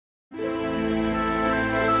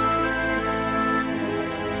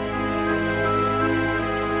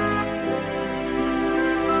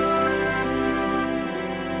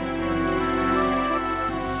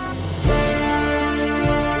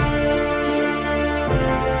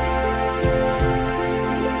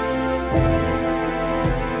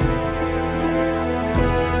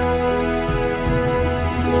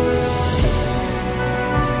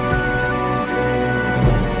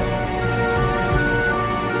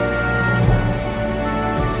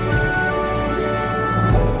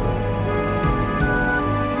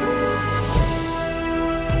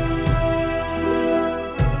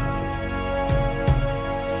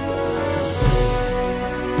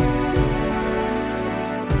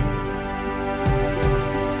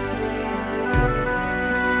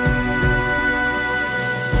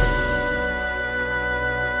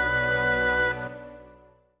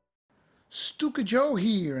Joe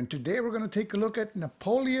here, and today we're going to take a look at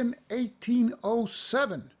Napoleon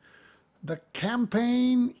 1807, the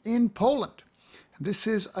campaign in Poland. And this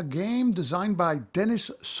is a game designed by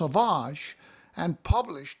Denis Sauvage and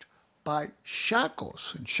published by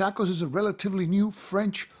Shakos. And Shakos is a relatively new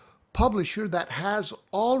French publisher that has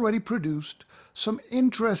already produced some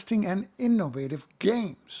interesting and innovative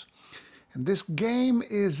games. And this game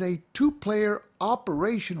is a two-player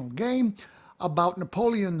operational game about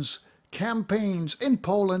Napoleon's campaigns in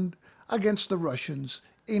Poland against the Russians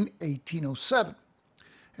in 1807.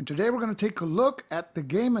 And today we're going to take a look at the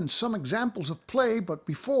game and some examples of play, but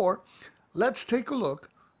before, let's take a look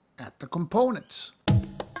at the components.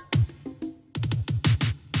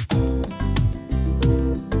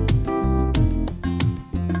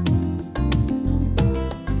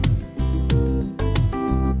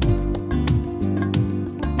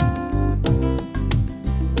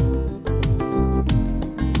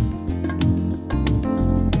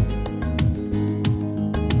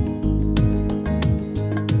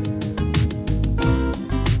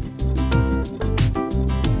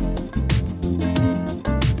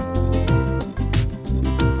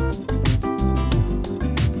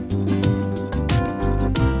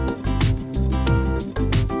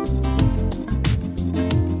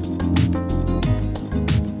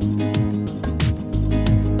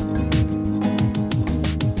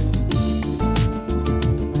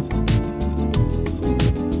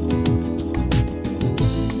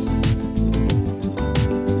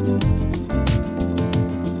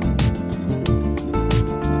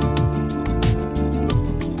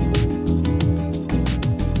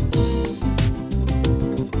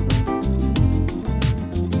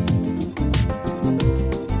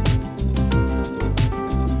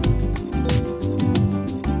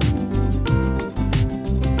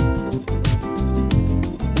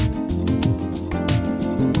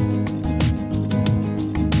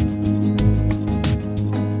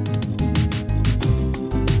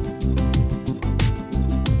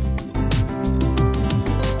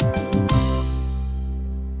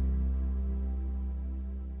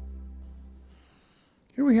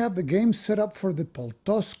 Here we have the game set up for the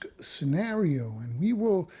Polotsk scenario, and we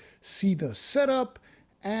will see the setup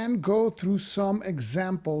and go through some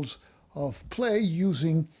examples of play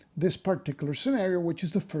using this particular scenario, which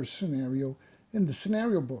is the first scenario in the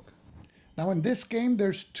scenario book. Now in this game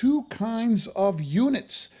there's two kinds of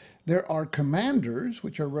units. There are commanders,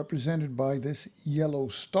 which are represented by this yellow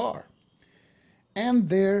star, and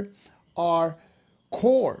there are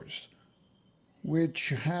corps, which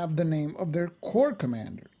have the name of their corps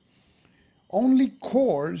commander. Only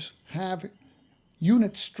corps have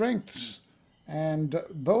unit strengths, and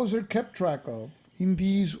those are kept track of in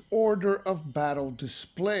these order of battle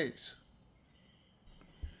displays.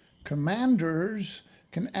 Commanders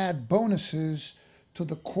can add bonuses to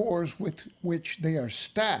the corps with which they are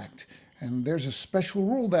stacked, and there's a special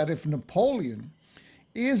rule that if Napoleon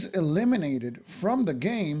is eliminated from the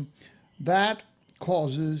game, that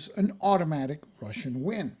causes an automatic Russian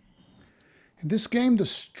win. In this game, the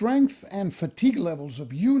strength and fatigue levels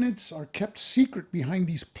of units are kept secret behind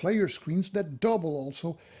these player screens that double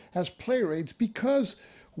also as player aids. Because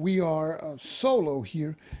we are solo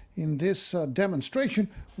here in this demonstration,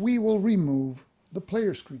 we will remove the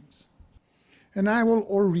player screens. And I will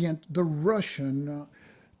orient the Russian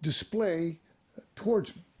display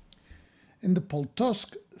towards me. In the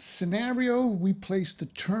Polotsk scenario, we place the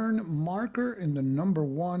turn marker in the number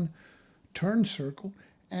 1 turn circle,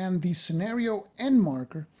 and the scenario end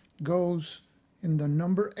marker goes in the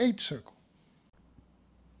number 8 circle.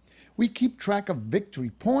 We keep track of victory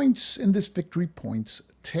points in this victory points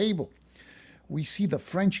table. We see the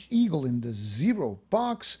French eagle in the 0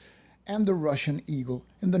 box and the Russian eagle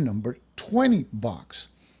in the number 20 box.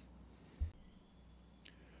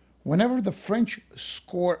 Whenever the French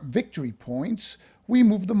score victory points, we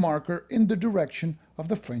move the marker in the direction of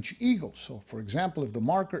the French eagle. So, for example, if the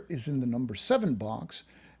marker is in the number 7 box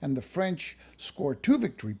and the French score 2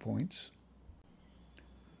 victory points,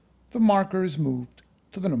 the marker is moved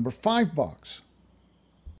to the number 5 box.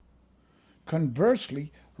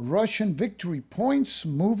 Conversely, Russian victory points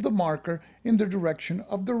move the marker in the direction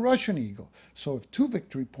of the Russian eagle. So if 2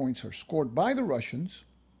 victory points are scored by the Russians,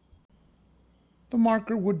 the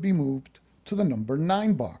marker would be moved to the number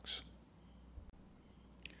 9 box.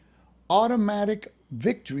 Automatic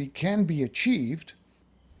victory can be achieved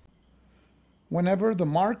whenever the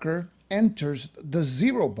marker enters the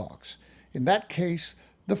 0 box. In that case,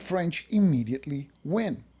 the French immediately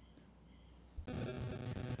win.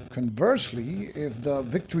 Conversely, if the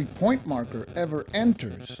victory point marker ever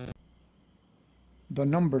enters the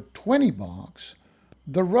number 20 box,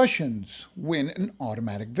 the Russians win an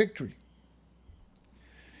automatic victory.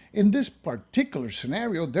 In this particular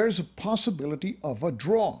scenario, there's a possibility of a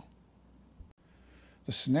draw.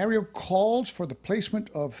 The scenario calls for the placement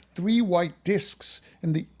of 3 white discs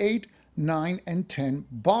in the 8, 9, and 10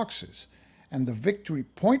 boxes, and the victory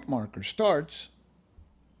point marker starts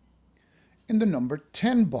in the number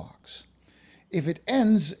 10 box. If it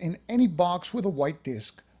ends in any box with a white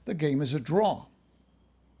disc, the game is a draw.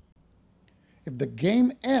 If the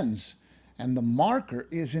game ends and the marker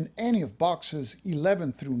is in any of boxes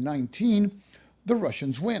 11 through 19, the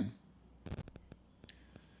Russians win.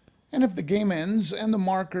 And if the game ends and the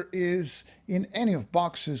marker is in any of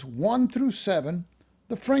boxes 1 through 7,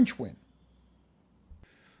 the French win.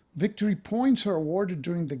 Victory points are awarded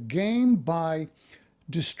during the game by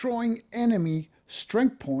destroying enemy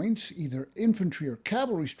strength points, either infantry or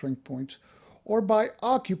cavalry strength points, or by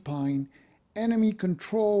occupying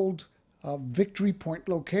enemy-controlled victory point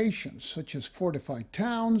locations, such as fortified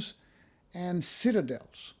towns and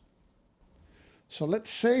citadels. So let's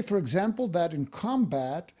say, for example, that in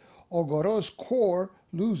combat, Ogorod's corps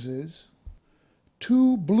loses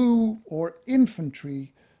 2 blue or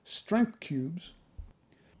infantry strength cubes.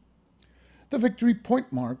 The victory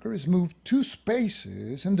point marker is moved 2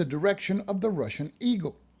 spaces in the direction of the Russian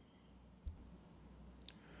eagle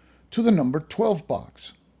to the number 12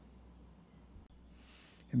 box.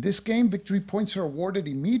 In this game, victory points are awarded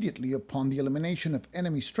immediately upon the elimination of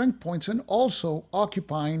enemy strength points and also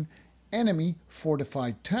occupying enemy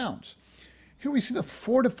fortified towns. Here we see the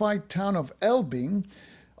fortified town of Elbing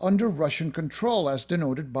under Russian control, as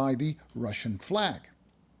denoted by the Russian flag.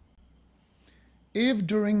 If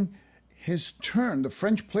during his turn the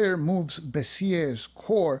French player moves Bessieres'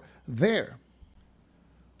 corps there,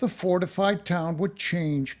 the fortified town would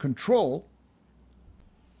change control,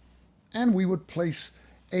 and we would place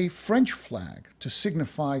a French flag to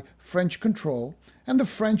signify French control, and the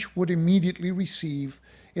French would immediately receive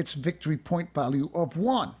its victory point value of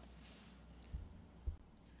 1.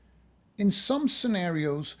 In some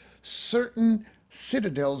scenarios, certain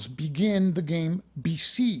citadels begin the game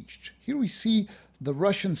besieged. Here we see the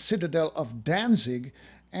Russian citadel of Danzig,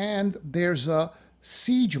 and there's a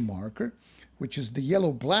siege marker, which is the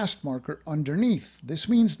yellow blast marker underneath. This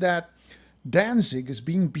means that Danzig is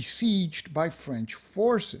being besieged by French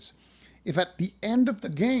forces. If at the end of the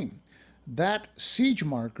game that siege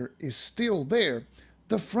marker is still there,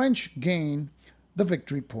 the French gain the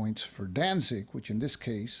victory points for Danzig, which in this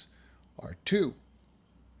case are 2.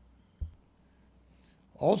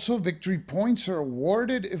 Also, victory points are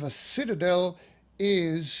awarded if a citadel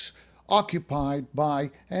is occupied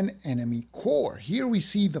by an enemy corps. Here we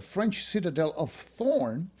see the French citadel of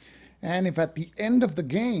Thorn, and if at the end of the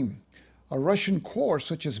game a Russian corps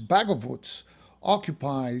such as Bagovutz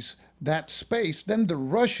occupies that space, then the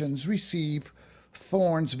Russians receive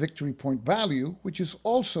Thorn's victory point value, which is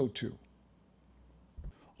also 2.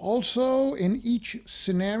 Also, in each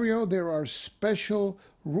scenario there are special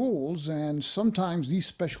rules, and sometimes these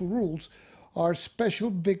special rules are special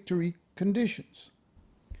victory conditions.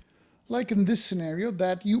 Like in this scenario,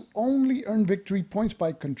 that you only earn victory points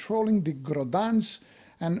by controlling the Grodans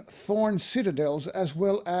and Thorn citadels, as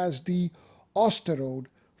well as the Osterode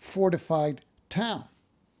fortified town.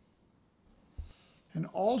 And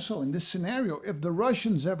also in this scenario, if the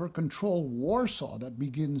Russians ever control Warsaw, that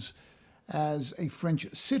begins as a French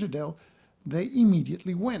citadel, they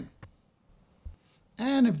immediately win.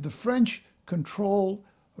 And if the French control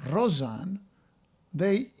Rozan,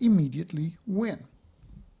 they immediately win.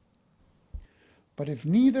 But if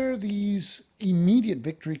neither these immediate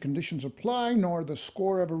victory conditions apply, nor the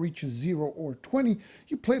score ever reaches 0 or 20,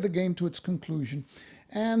 you play the game to its conclusion,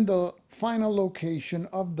 and the final location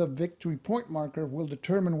of the victory point marker will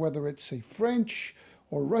determine whether it's a French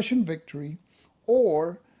or Russian victory,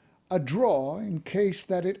 or a draw in case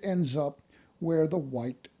that it ends up where the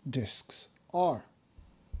white discs are.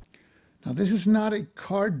 Now, this is not a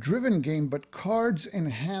card-driven game, but cards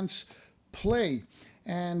enhance play,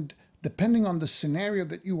 and depending on the scenario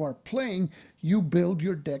that you are playing, you build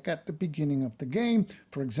your deck at the beginning of the game.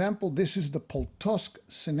 For example, this is the Poltosk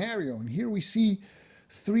scenario, and here we see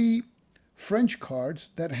 3 French cards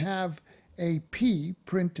that have a P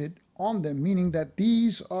printed on them, meaning that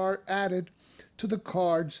these are added to the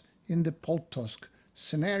cards in the Poltosk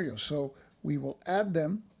scenario. So we will add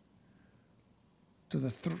them to the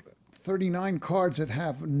 39 cards that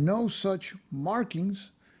have no such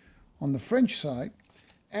markings on the French side.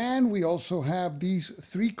 And we also have these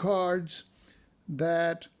 3 cards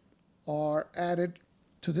that are added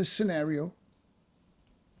to this scenario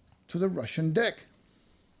to the Russian deck.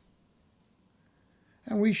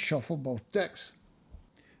 And we shuffle both decks.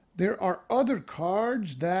 there are other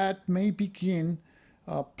cards that may begin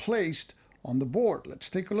placed on the board. Let's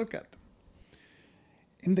take a look at them.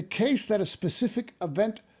 In the case that a specific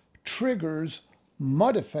event triggers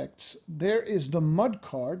mud effects, there is the mud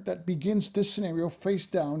card that begins this scenario face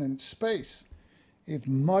down in its space. If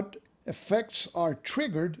mud effects are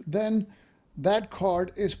triggered, then that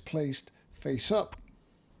card is placed face up.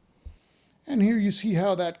 And here you see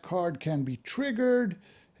how that card can be triggered.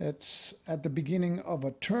 It's at the beginning of a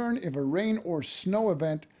turn if a rain or snow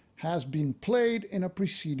event has been played in a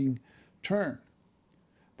preceding turn.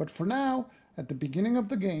 But for now, at the beginning of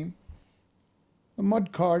the game, the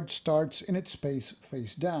mud card starts in its space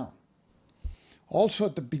face down. Also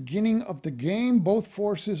at the beginning of the game, both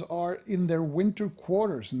forces are in their winter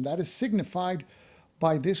quarters, and that is signified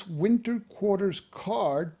by this winter quarters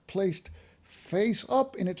card placed face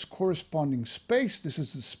up in its corresponding space. This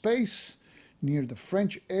is the space near the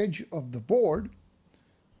French edge of the board.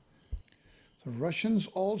 The Russians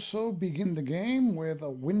also begin the game with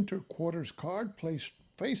a winter quarters card placed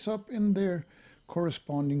face up in their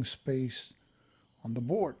corresponding space on the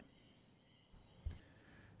board.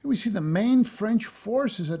 Here we see the main French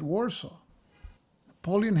forces at Warsaw.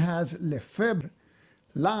 Napoleon has Lefebvre,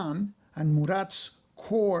 Lannes, and Murat's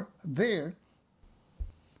corps there,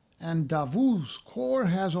 and Davout's corps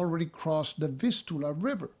has already crossed the Vistula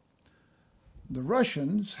River. The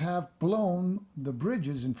Russians have blown the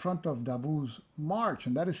bridges in front of Davout's march,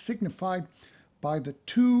 and that is signified by the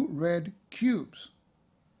two red cubes.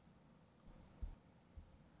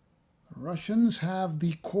 The Russians have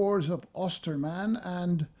the corps of Osterman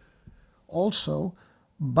and also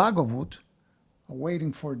Bagovut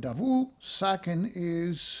waiting for Davout. Sakin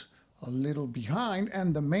is a little behind,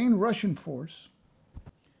 and the main Russian force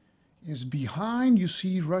is behind. You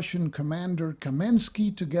see Russian commander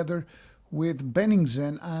Kamensky together with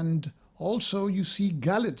Benningsen, and also you see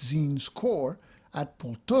Galitzin's corps at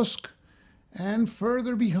Polotsk, and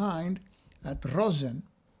further behind at Rosen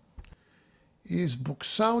is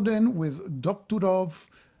Buxauden with Dokturov,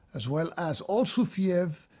 as well as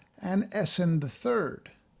Olsufiev and Essen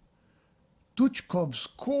III. Tuchkov's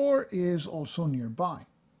corps is also nearby.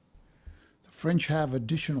 The French have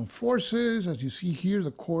additional forces, as you see here,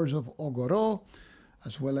 the corps of Ogoro,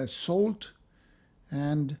 as well as Soult,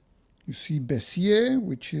 and you see Bessiers,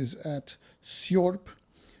 which is at Siorp.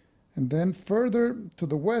 And then further to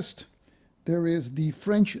the west, there is the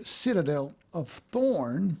French citadel of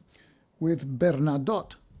Thorn with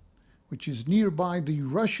Bernadotte, which is nearby the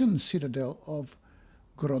Russian citadel of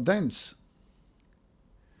Grodens.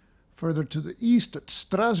 Further to the east at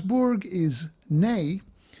Strasbourg is Ney,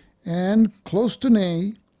 and close to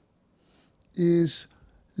Ney is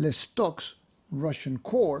Lestocq's Russian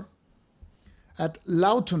corps at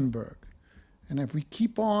Lautenburg. And if we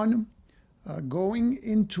keep on going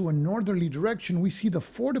into a northerly direction, we see the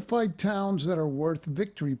fortified towns that are worth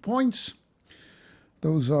victory points.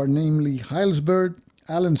 Those are namely Heilsberg,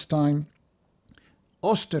 Allenstein,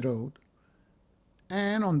 Osterode,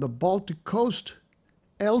 and on the Baltic coast,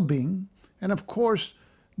 Elbing, and of course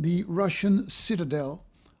the Russian citadel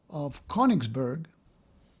of Königsberg,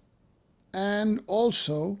 and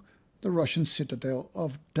also the Russian citadel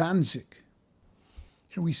of Danzig.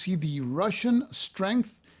 Here we see the Russian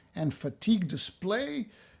strength and fatigue display.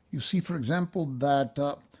 You see, for example, that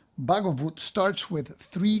Bagovut starts with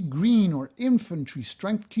 3 green or infantry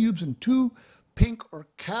strength cubes and 2 pink or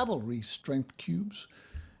cavalry strength cubes.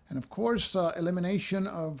 And of course, elimination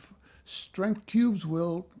of strength cubes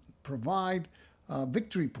will provide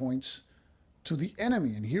victory points to the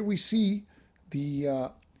enemy. And here we see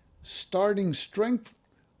the starting strength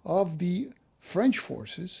of the French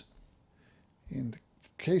forces. In the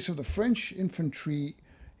case of the French, infantry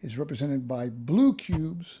is represented by blue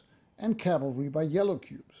cubes and cavalry by yellow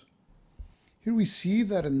cubes. Here we see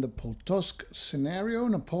that in the Polotsk scenario,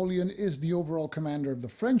 Napoleon is the overall commander of the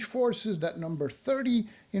French forces that number 30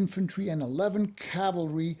 infantry and 11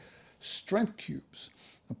 cavalry strength cubes.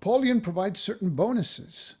 Napoleon provides certain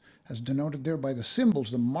bonuses, as denoted there by the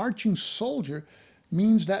symbols. The marching soldier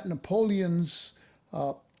means that Napoleon's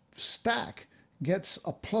stack gets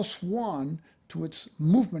a +1 to its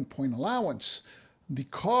movement point allowance. The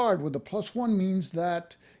card with the +1 means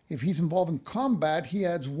that if he's involved in combat, he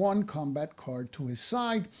adds 1 combat card to his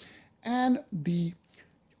side. And the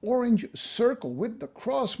orange circle with the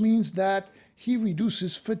cross means that he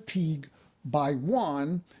reduces fatigue by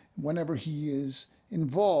 1 whenever he is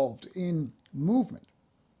involved in movement.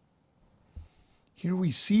 Here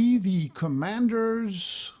we see the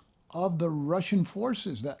commanders of the Russian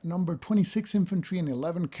forces that number 26 infantry and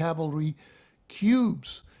 11 cavalry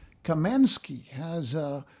cubes. Kamensky has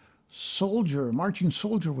soldier, marching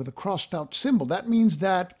soldier with a crossed out symbol. That means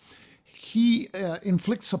that he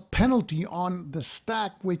inflicts a penalty on the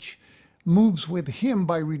stack which moves with him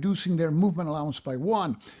by reducing their movement allowance by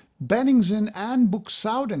 1. Benningsen and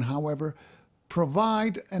Buxhouden, however,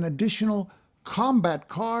 provide an additional combat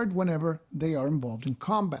card whenever they are involved in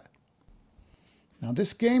combat. Now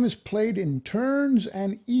this game is played in turns,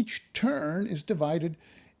 and each turn is divided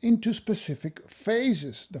into specific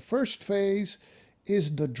phases. The first phase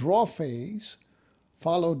is the draw phase,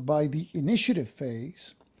 followed by the initiative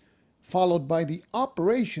phase, followed by the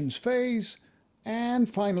operations phase, and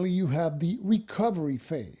finally you have the recovery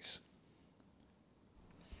phase.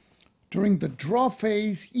 During the draw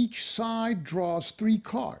phase, each side draws 3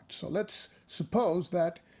 cards. So let's suppose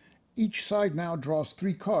that each side now draws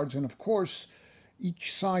 3 cards, and of course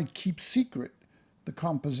each side keeps secret the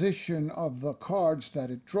composition of the cards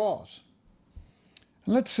that it draws.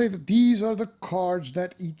 And let's say that these are the cards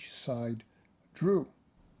that each side drew.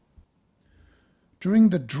 During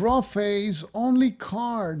the draw phase, only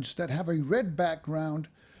cards that have a red background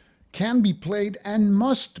can be played and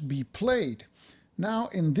must be played. Now,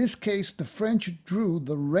 in this case, the French drew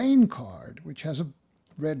the rain card, which has a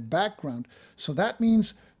red background. So that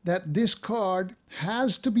means that this card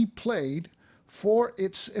has to be played for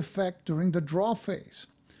its effect during the draw phase.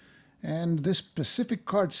 And this specific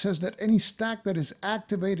card says that any stack that is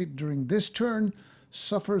activated during this turn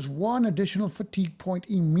suffers 1 additional fatigue point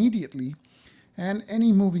immediately, and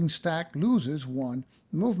any moving stack loses 1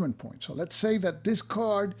 movement point. So let's say that this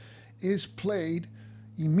card is played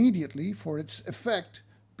immediately for its effect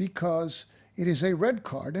because it is a red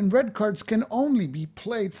card, and red cards can only be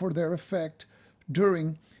played for their effect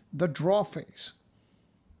during the draw phase.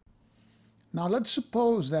 Now let's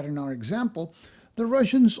suppose that in our example, the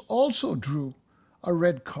Russians also drew a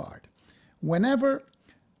red card. Whenever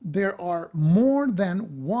there are more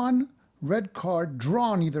than 1 red card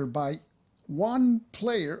drawn either by one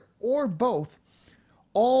player or both,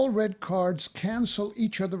 all red cards cancel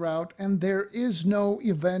each other out and there is no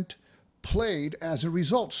event played as a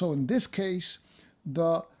result. So in this case,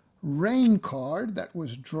 the rain card that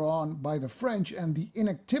was drawn by the French and the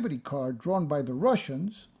inactivity card drawn by the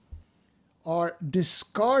Russians are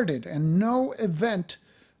discarded, and no event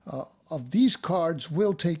of these cards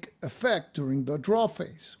will take effect during the draw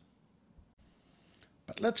phase.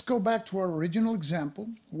 But let's go back to our original example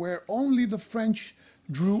where only the French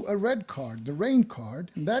drew a red card, the rain card,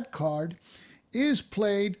 and that card is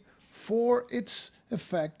played for its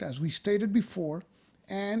effect, as we stated before,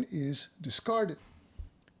 and is discarded.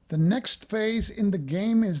 The next phase in the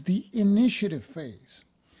game is the initiative phase.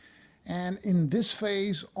 And in this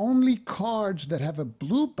phase, only cards that have a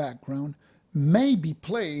blue background may be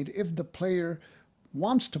played if the player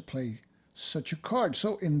wants to play such a card.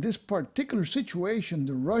 So in this particular situation,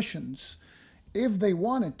 the Russians, if they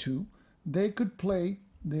wanted to, they could play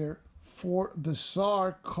their For the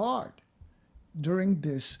Tsar card during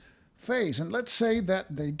this phase. And let's say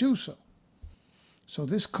that they do so. So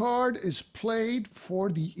this card is played for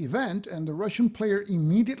the event, and the Russian player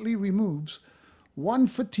immediately removes 1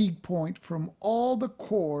 fatigue point from all the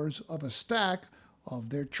cores of a stack of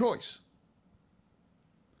their choice.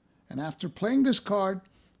 And after playing this card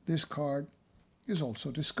is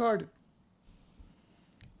also discarded.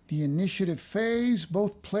 The initiative phase,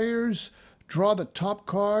 both players draw the top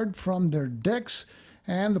card from their decks,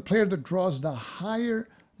 and the player that draws the higher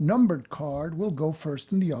numbered card will go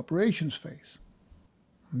first in the operations phase.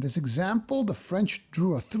 In this example, the French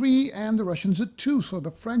drew a 3 and the Russians a 2, so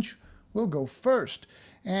the French will go first.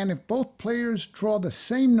 And if both players draw the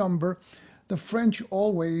same number, the French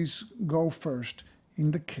always go first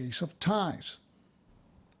in the case of ties.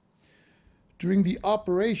 During the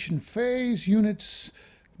operation phase, units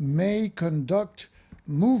may conduct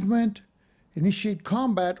movement, initiate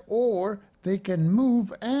combat, or they can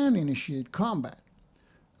move and initiate combat.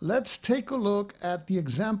 Let's take a look at the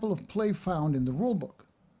example of play found in the rulebook.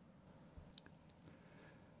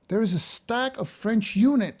 There is a stack of French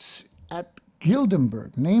units at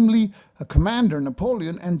Gildenburg, namely a commander,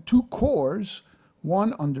 Napoleon, and 2 corps,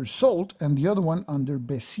 one under Soult and the other one under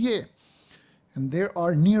Bessières. And there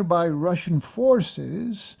are nearby Russian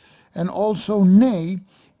forces, and also Ney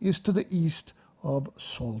is to the east of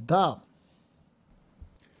Soldau.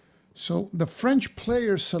 So the French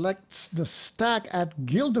player selects the stack at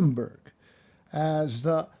Gildenburg as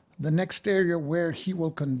the next area where he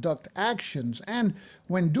will conduct actions. And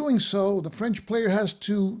when doing so, the French player has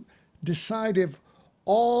to decide if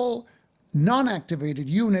all non-activated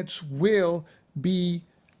units will be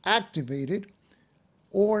activated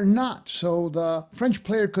or not. So the French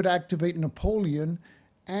player could activate Napoleon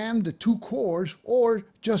and the two corps, or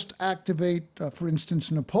just activate, for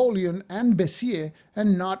instance, Napoleon and Bessières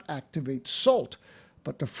and not activate Soult.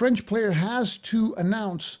 But the French player has to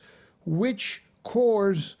announce which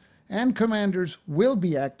corps and commanders will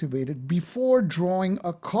be activated before drawing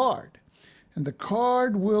a card. And the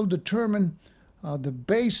card will determine the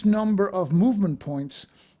base number of movement points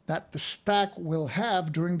that the stack will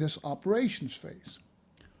have during this operations phase.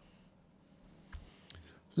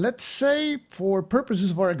 Let's say, for purposes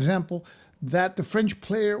of our example, that the French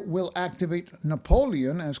player will activate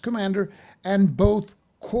Napoleon as commander and both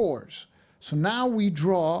corps. So now we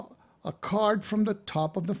draw a card from the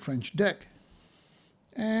top of the French deck.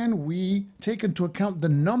 And we take into account the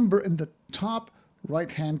number in the top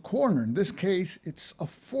right-hand corner. In this case, it's a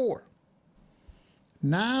 4.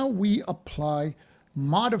 Now we apply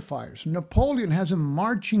modifiers. Napoleon has a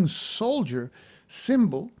marching soldier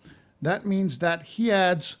symbol. That means that he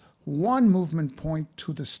adds 1 movement point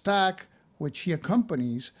to the stack which he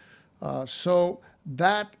accompanies. So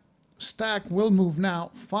that stack will move now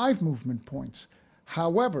 5 movement points.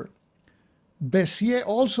 However, Bessières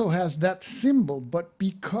also has that symbol, but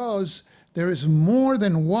because there is more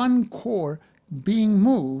than 1 corps being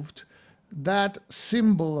moved, that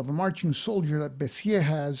symbol of a marching soldier that Bessières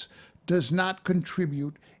has does not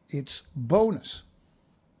contribute its bonus.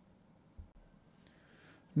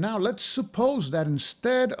 Now let's suppose that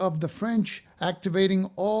instead of the French activating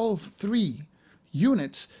all 3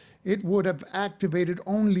 units, it would have activated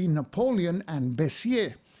only Napoleon and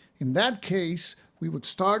Bessières. In that case, we would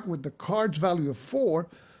start with the card's value of 4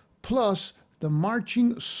 plus the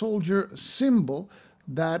marching soldier symbol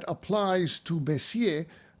that applies to Bessières.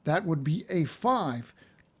 That would be a 5.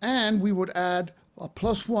 And we would add a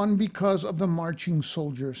 +1 because of the marching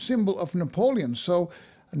soldier symbol of Napoleon. So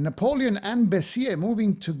Napoleon and Bessières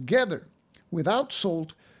moving together without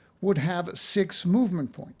Soult would have 6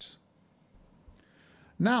 movement points.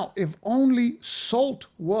 Now, if only Soult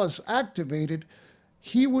was activated,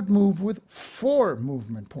 he would move with 4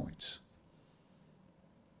 movement points.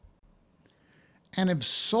 And if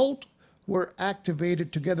Soult were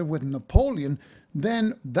activated together with Napoleon,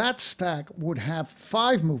 then that stack would have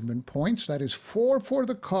 5 movement points. That is 4 for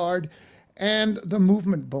the card and the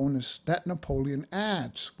movement bonus that Napoleon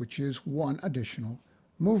adds, which is 1 additional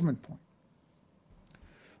movement point.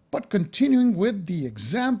 But continuing with the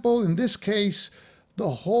example, in this case, the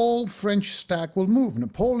whole French stack will move.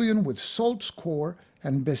 Napoleon with Soult's corps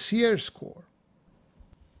and Bessières' corps.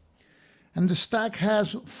 And the stack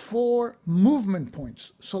has 4 movement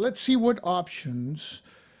points. So let's see what options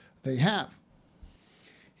they have.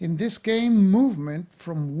 In this game, movement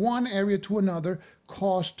from one area to another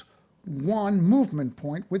cost 1 movement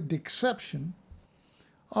point, with the exception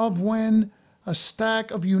of when a stack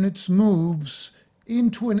of units moves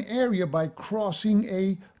into an area by crossing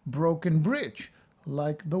a broken bridge,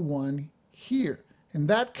 like the one here. In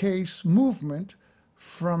that case, movement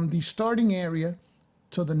from the starting area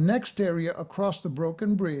to the next area across the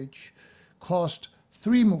broken bridge cost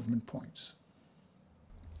 3 movement points.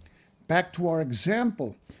 Back to our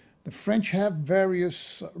example, the French have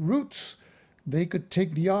various routes. They could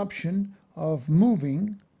take the option of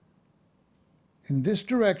moving in this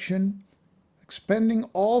direction, expending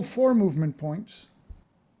all 4 movement points,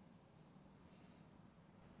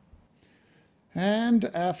 and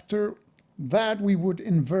after that we would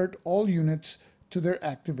invert all units to their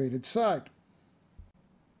activated side.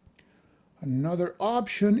 Another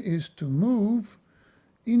option is to move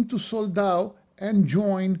into Soldau and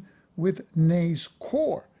join with Ney's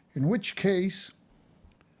corps, in which case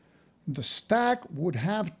the stack would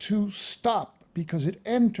have to stop because it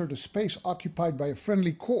entered a space occupied by a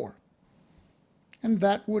friendly corps. And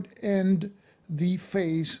that would end the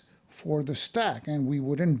phase for the stack, and we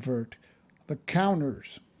would invert the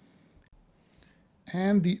counters.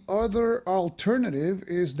 And the other alternative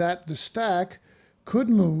is that the stack could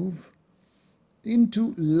move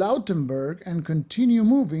into Lautenburg and continue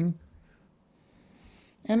moving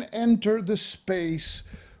and enter the space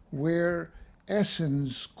where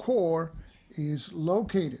Essen's corps is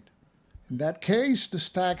located. In that case, the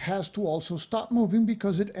stack has to also stop moving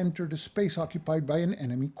because it entered a space occupied by an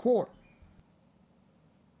enemy corps.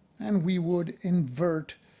 And we would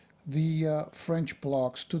invert the French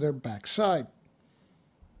blocks to their backside.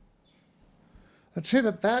 Let's say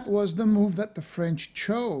that that was the move that the French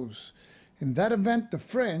chose. In that event, the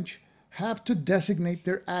French have to designate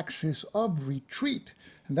their axis of retreat.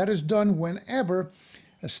 And that is done whenever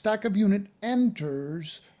a stack of units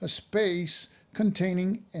enters a space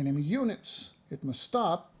containing enemy units. It must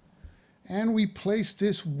stop, and we place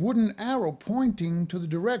this wooden arrow pointing to the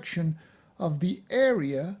direction of the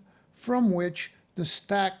area from which the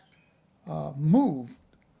stacked move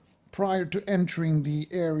prior to entering the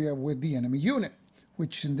area with the enemy unit,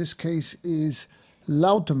 which in this case is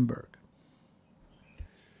Lautenberg.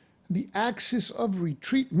 The axis of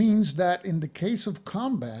retreat means that in the case of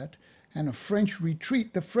combat and a French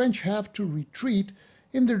retreat, the French have to retreat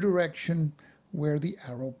in the direction where the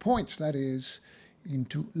arrow points, that is,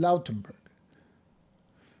 into Lautenberg.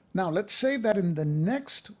 Now, let's say that in the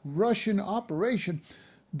next Russian operation,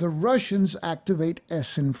 the Russians activate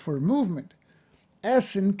Essen for movement.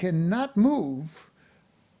 Essen cannot move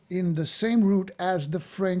in the same route as the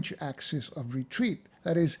French axis of retreat.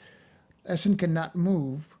 That is, Essen cannot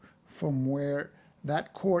move from where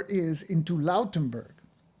that corps is into Lautenberg.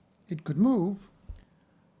 It could move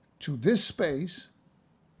to this space,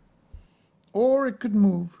 or it could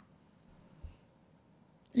move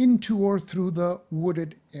into or through the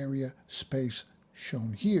wooded area space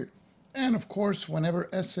shown here. And of course, whenever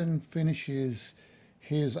Essen finishes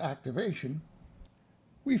his activation,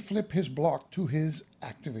 we flip his block to his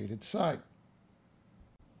activated side.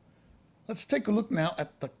 Let's take a look now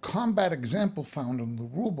at the combat example found in the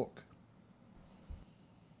rulebook.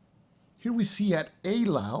 Here we see at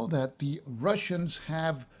Eylau that the Russians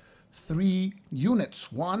have 3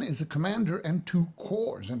 units. One is a commander and 2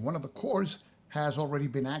 corps, and one of the corps has already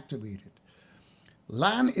been activated.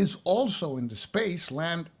 Lannes is also in the space.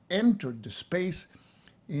 Lannes entered the space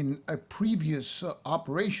in a previous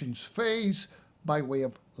operations phase by way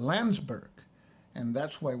of Landsberg, and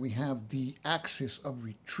that's why we have the axis of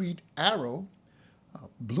retreat arrow,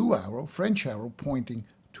 blue arrow, French arrow, pointing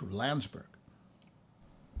to Landsberg.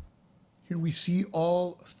 Here we see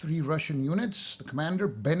all 3 Russian units, the commander,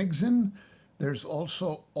 Benigsen. There's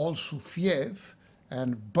also Olsufiev,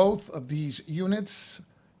 and both of these units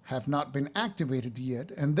have not been activated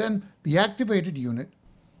yet. And then the activated unit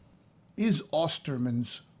is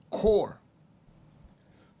Osterman's corps.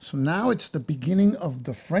 So now it's the beginning of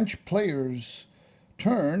the French player's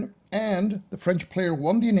turn, and the French player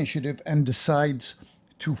won the initiative and decides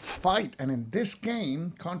to fight. And in this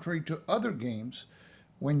game, contrary to other games,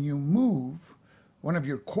 when you move one of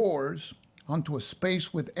your corps onto a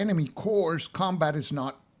space with enemy corps, combat is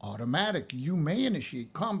not automatic. You may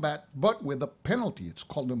initiate combat, but with a penalty. It's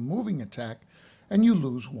called a moving attack, and you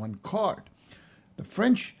lose 1 card. The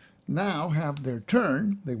French now have their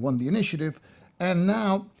turn. They won the initiative, and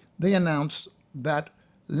now they announce that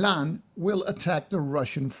Lannes will attack the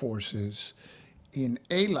Russian forces in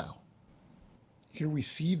Eylau. Here we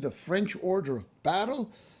see the French order of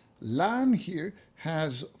battle. Lannes here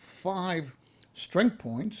has 5 strength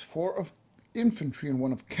points, 4 of infantry and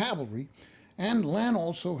 1 of cavalry, and Lannes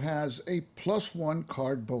also has a +1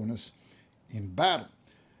 card bonus in battle.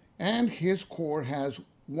 And his corps has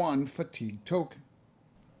 1 fatigue token.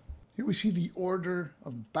 Here we see the order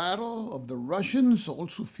of battle of the Russians.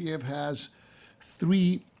 Olsufiev has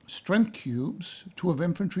 3 strength cubes, 2 of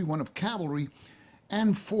infantry, 1 of cavalry,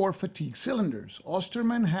 and 4 fatigue cylinders.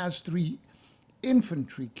 Osterman has 3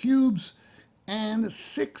 infantry cubes and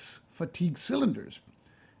 6 fatigue cylinders.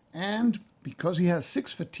 And because he has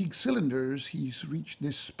 6 fatigue cylinders, he's reached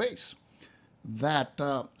this space that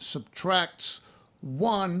subtracts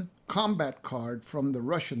 1 combat card from the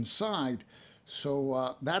Russian side.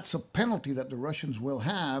 So that's a penalty that the Russians will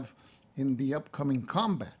have in the upcoming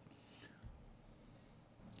combat.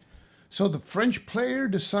 So the French player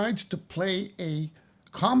decides to play a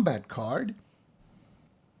combat card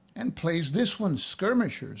and plays this one,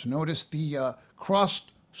 Skirmishers. Notice the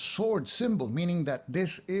crossed sword symbol, meaning that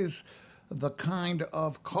this is the kind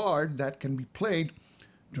of card that can be played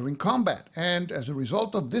during combat. And as a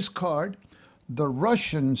result of this card, the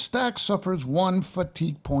Russian stack suffers 1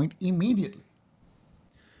 fatigue point immediately.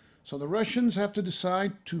 So the Russians have to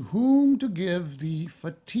decide to whom to give the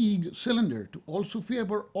fatigue cylinder, to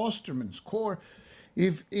Olsufiev or Osterman's corps.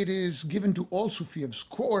 If it is given to Olsufiev's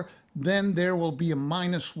corps, then there will be a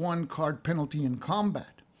 -1 card penalty in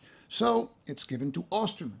combat. So it's given to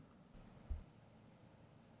Osterman.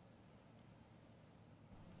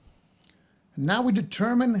 Now we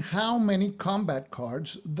determine how many combat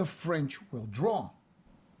cards the French will draw.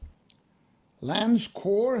 Lannes'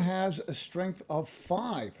 corps has a strength of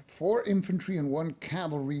 5, 4 infantry and 1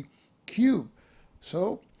 cavalry cube.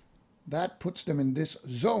 So that puts them in this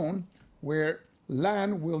zone where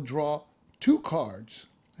Lannes will draw 2 cards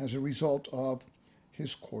as a result of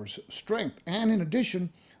his corps' strength. And in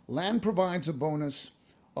addition, Lannes provides a bonus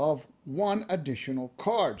of 1 additional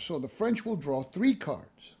card. So the French will draw 3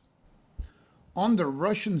 cards. On the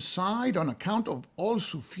Russian side, on account of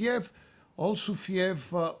Olsufiev,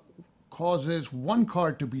 Olsufiev causes 1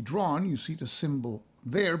 card to be drawn. You see the symbol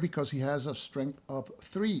there because he has a strength of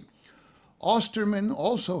 3. Osterman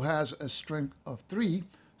also has a strength of 3,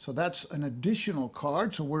 so that's an additional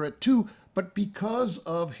card, so we're at 2, but because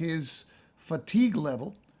of his fatigue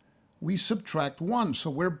level, we subtract 1, so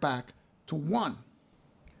we're back to 1.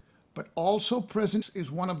 But also present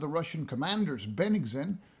is one of the Russian commanders,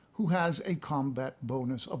 Benigsen, who has a combat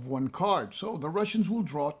bonus of 1 card. So the Russians will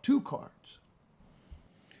draw 2 cards.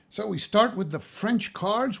 So we start with the French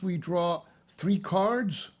cards. We draw 3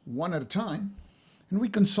 cards, 1 at a time. And we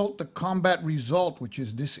consult the combat result, which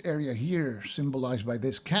is this area here, symbolized by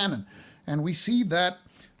this cannon. And we see that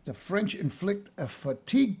the French inflict a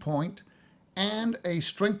fatigue point and a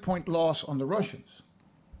strength point loss on the Russians.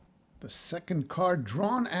 The second card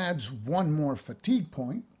drawn adds 1 more fatigue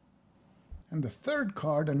point. And the third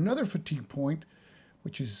card, another fatigue point,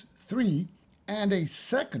 which is 3, and a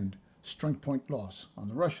second strength point loss on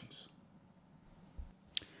the Russians.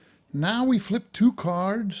 Now we flip 2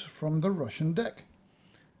 cards from the Russian deck.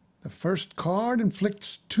 The first card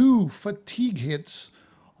inflicts 2 fatigue hits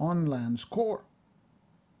on Lannes' corps.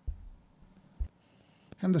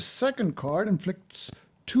 And the second card inflicts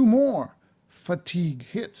 2 more fatigue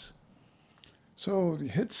hits. So the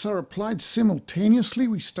hits are applied simultaneously.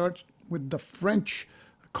 We start with the French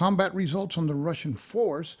combat results on the Russian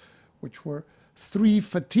force, which were 3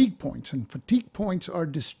 fatigue points. And fatigue points are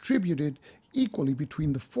distributed equally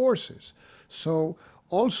between the forces. So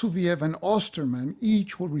Olsuviev and Osterman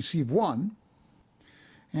each will receive 1,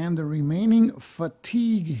 and the remaining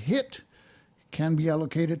fatigue hit can be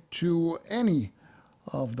allocated to any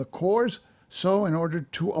of the corps. So in order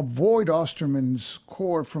to avoid Osterman's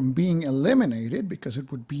corps from being eliminated, because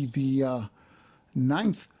it would be the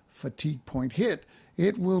 9th fatigue point hit,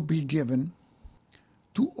 it will be given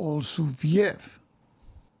to Olsuviev.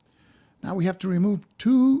 Now we have to remove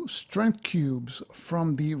 2 strength cubes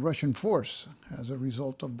from the Russian force as a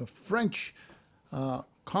result of the French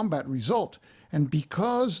combat result. And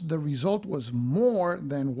because the result was more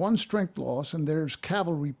than 1 strength loss and there's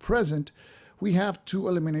cavalry present, we have to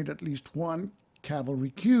eliminate at least 1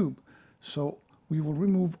 cavalry cube. So we will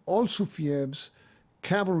remove Olsufiev's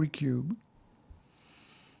cavalry cube.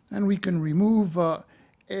 And we can remove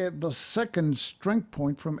the second strength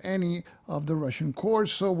point from any of the Russian corps,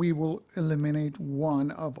 so we will eliminate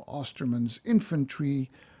 1 of Osterman's infantry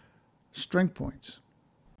strength points.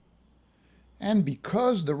 And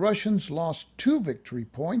because the Russians lost 2 victory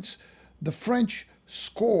points, the French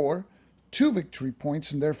score 2 victory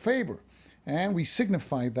points in their favor. And we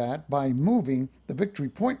signify that by moving the victory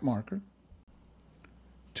point marker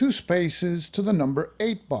 2 spaces to the number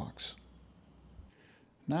 8 box.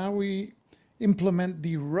 Now we implement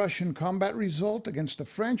the Russian combat result against the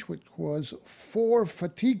French, which was 4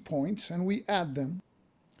 fatigue points, and we add them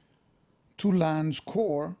to Lannes'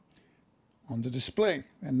 corps on the display.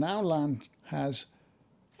 And now Lannes has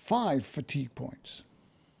 5 fatigue points.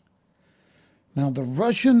 Now the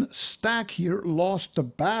Russian stack here lost the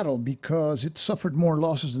battle because it suffered more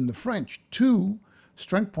losses than the French. 2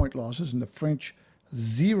 strength point losses and the French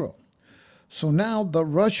 0. So now the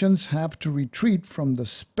Russians have to retreat from the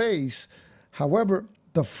space. However,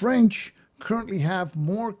 the French currently have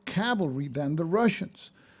more cavalry than the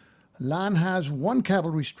Russians. Lannes has 1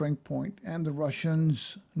 cavalry strength point and the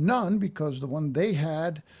Russians none, because the one they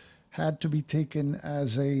had to be taken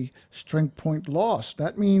as a strength point loss.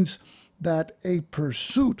 That means that a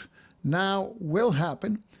pursuit now will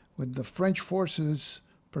happen with the French forces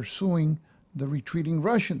pursuing the retreating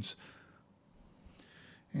Russians.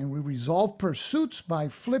 And we resolve pursuits by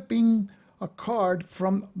flipping a card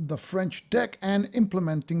from the French deck and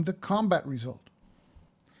implementing the combat result.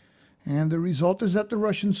 And the result is that the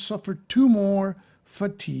Russians suffered 2 more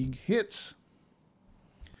fatigue hits.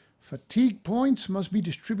 Fatigue points must be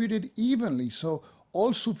distributed evenly, so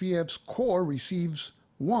Olsufiev's corps receives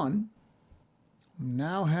 1,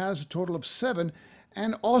 now has a total of 7,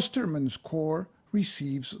 and Osterman's corps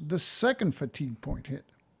receives the second fatigue point hit.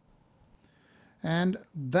 And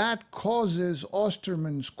that causes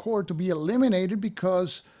Osterman's corps to be eliminated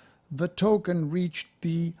because the token reached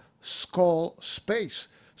the skull space.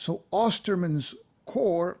 So Osterman's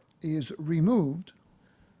corps is removed.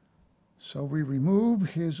 So we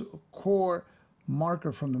remove his corps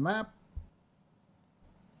marker from the map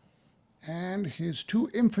and his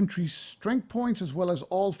 2 infantry strength points, as well as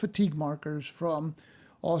all fatigue markers from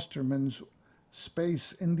Osterman's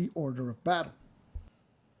space in the order of battle.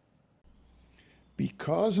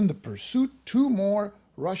 Because in the pursuit 2 more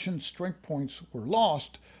Russian strength points were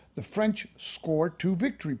lost, the French scored 2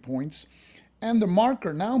 victory points, and the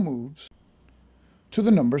marker now moves to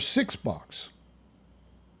the number 6 box.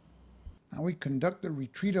 Now we conduct the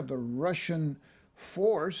retreat of the Russian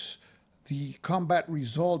force. the combat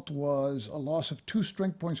result was a loss of 2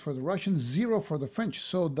 strength points for the Russians, 0 for the French.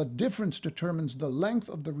 So the difference determines the length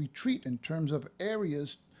of the retreat in terms of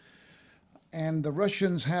areas, and the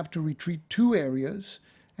Russians have to retreat 2 areas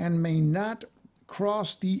and may not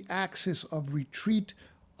cross the axis of retreat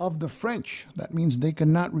of the French. That means they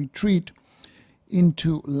cannot retreat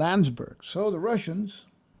into Landsberg. So the Russians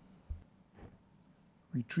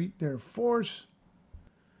retreat their force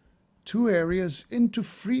 2 areas into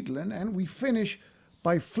Friedland, and we finish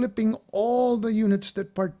by flipping all the units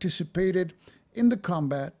that participated in the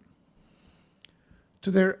combat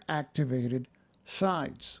to their activated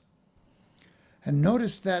sides. And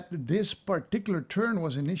notice that this particular turn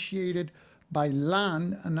was initiated by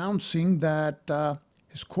Lannes announcing that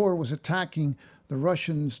his corps was attacking the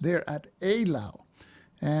Russians there at Eylau.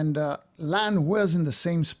 And Lannes was in the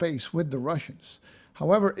same space with the Russians.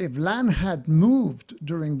 However, if Lannes had moved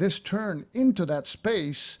during this turn into that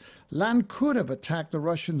space, Lannes could have attacked the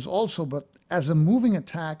Russians also, but as a moving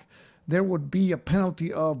attack, there would be a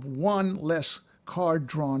penalty of 1 less card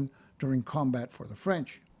drawn during combat for the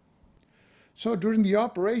French. So during the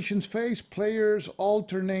operations phase, players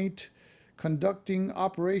alternate conducting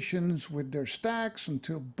operations with their stacks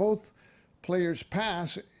until both players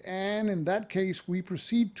pass, and in that case, we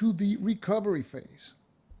proceed to the recovery phase.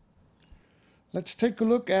 Let's take a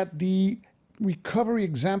look at the recovery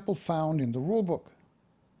example found in the rulebook.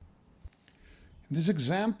 In this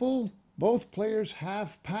example, both players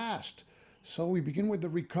have passed, so we begin with the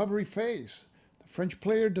recovery phase. The French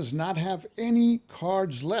player does not have any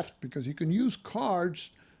cards left because you can use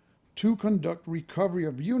cards to conduct recovery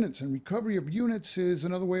of units, and recovery of units is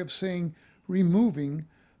another way of saying removing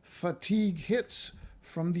fatigue hits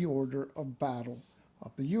from the order of battle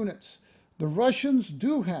of the units. The Russians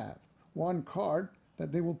do have 1 card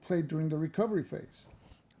that they will play during the recovery phase.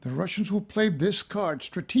 The Russians will play this card,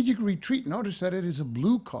 Strategic Retreat. Notice that it is a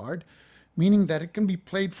blue card, meaning that it can be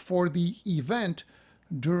played for the event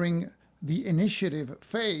during the initiative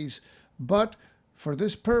phase. But for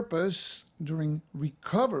this purpose, during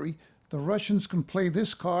recovery, the Russians can play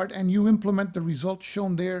this card, and you implement the result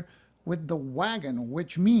shown there with the wagon,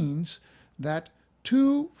 which means that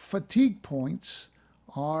 2 fatigue points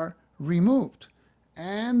are removed.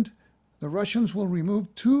 And the Russians will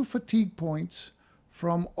remove 2 fatigue points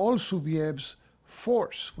from Olsuviev's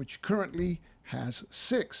force, which currently has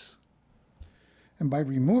 6. And by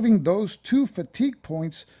removing those 2 fatigue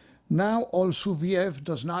points, now Olsuviev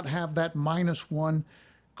does not have that -1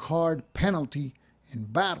 card penalty in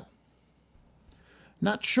battle.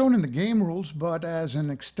 Not shown in the game rules, but as an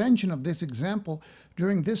extension of this example,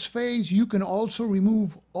 during this phase you can also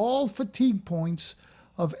remove all fatigue points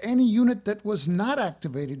of any unit that was not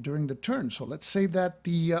activated during the turn. So let's say that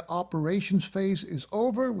the operations phase is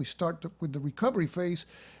over. We start with the recovery phase,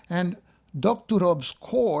 and Dokturov's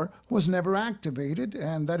corps was never activated,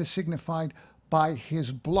 and that is signified by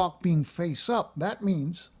his block being face up. That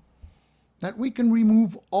means that we can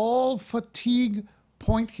remove all fatigue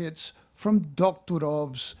point hits from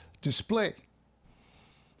Dokturov's display.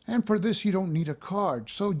 And for this, you don't need a card.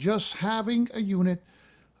 So just having a unit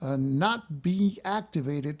not be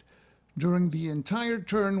activated during the entire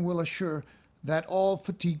turn will assure that all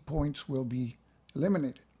fatigue points will be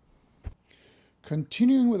eliminated.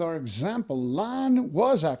 Continuing with our example, Lannes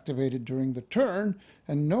was activated during the turn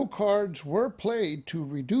and no cards were played to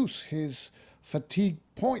reduce his fatigue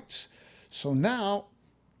points. So now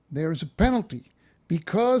there's a penalty.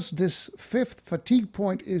 Because this 5th fatigue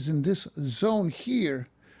point is in this zone here,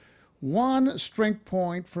 1 strength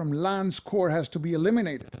point from Lannes' corps has to be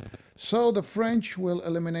eliminated. So the French will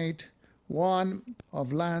eliminate 1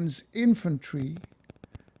 of Lannes' infantry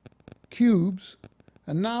cubes,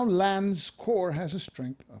 and now Lannes' corps has a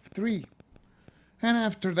strength of 3. And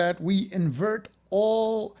after that, we invert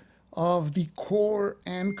all of the corps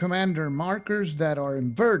and commander markers that are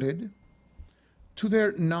inverted to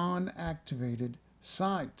their non-activated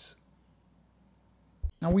sides.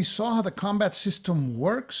 Now we saw how the combat system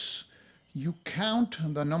works. You count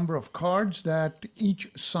the number of cards that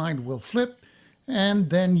each side will flip, and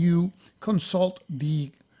then you consult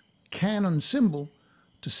the cannon symbol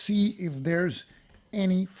to see if there's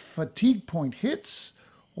any fatigue point hits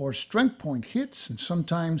or strength point hits, and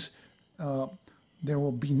sometimes there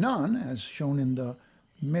will be none, as shown in the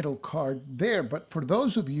middle card there. But for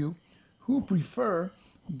those of you who prefer,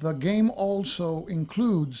 the game also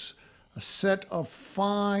includes a set of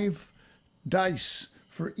 5 dice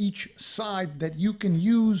for each side that you can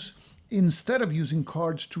use instead of using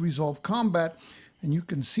cards to resolve combat. And you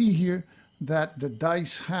can see here that the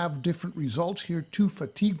dice have different results. Here 2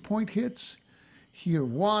 fatigue point hits, here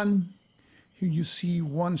 1, Here you see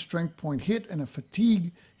one strength point hit and a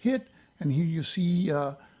fatigue hit, and here you see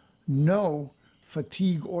no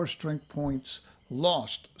fatigue or strength points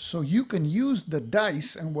lost. So you can use the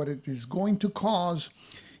dice, and what it is going to cause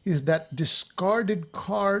is that discarded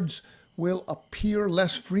cards will appear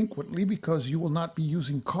less frequently because you will not be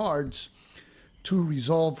using cards to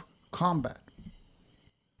resolve combat.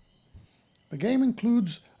 The game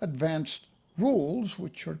includes advanced rules,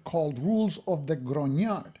 which are called rules of the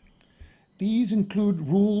grognard. These include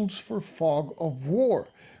rules for fog of war,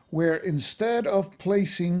 where instead of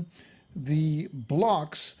placing the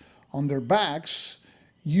blocks on their backs,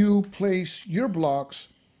 you place your blocks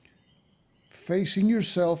facing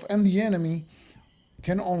yourself, and the enemy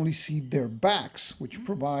can only see their backs, which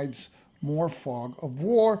provides more fog of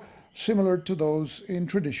war, similar to those in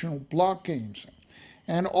traditional block games.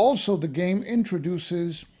 And also the game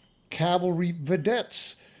introduces cavalry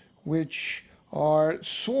vedettes, which are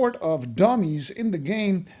sort of dummies in the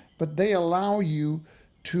game, but they allow you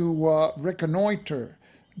to reconnoiter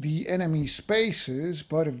the enemy spaces,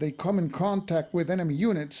 but if they come in contact with enemy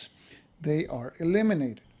units, they are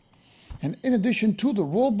eliminated. And in addition to the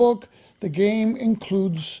rule book, the game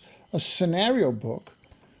includes a scenario book,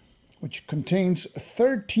 which contains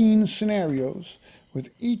 13 scenarios, with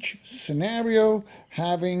each scenario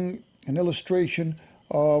having an illustration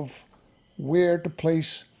of where to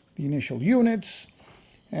place the initial units,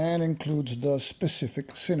 and includes the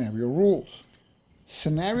specific scenario rules.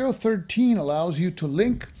 Scenario 13 allows you to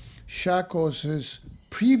link Shakos'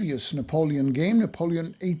 previous Napoleon game,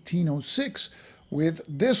 Napoleon 1806, with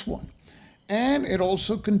this one. And it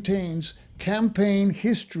also contains campaign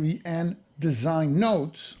history and design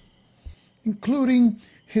notes, including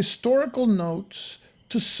historical notes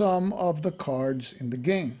to some of the cards in the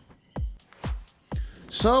game.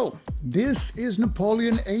 So, this is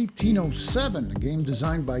Napoleon 1807, a game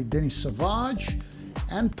designed by Denis Sauvage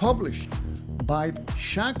and published by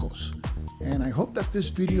Shakos. And I hope that this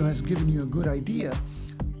video has given you a good idea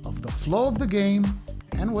of the flow of the game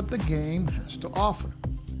and what the game has to offer.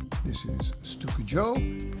 This is Stuka Joe,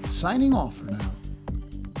 signing off for now.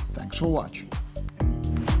 Thanks for watching.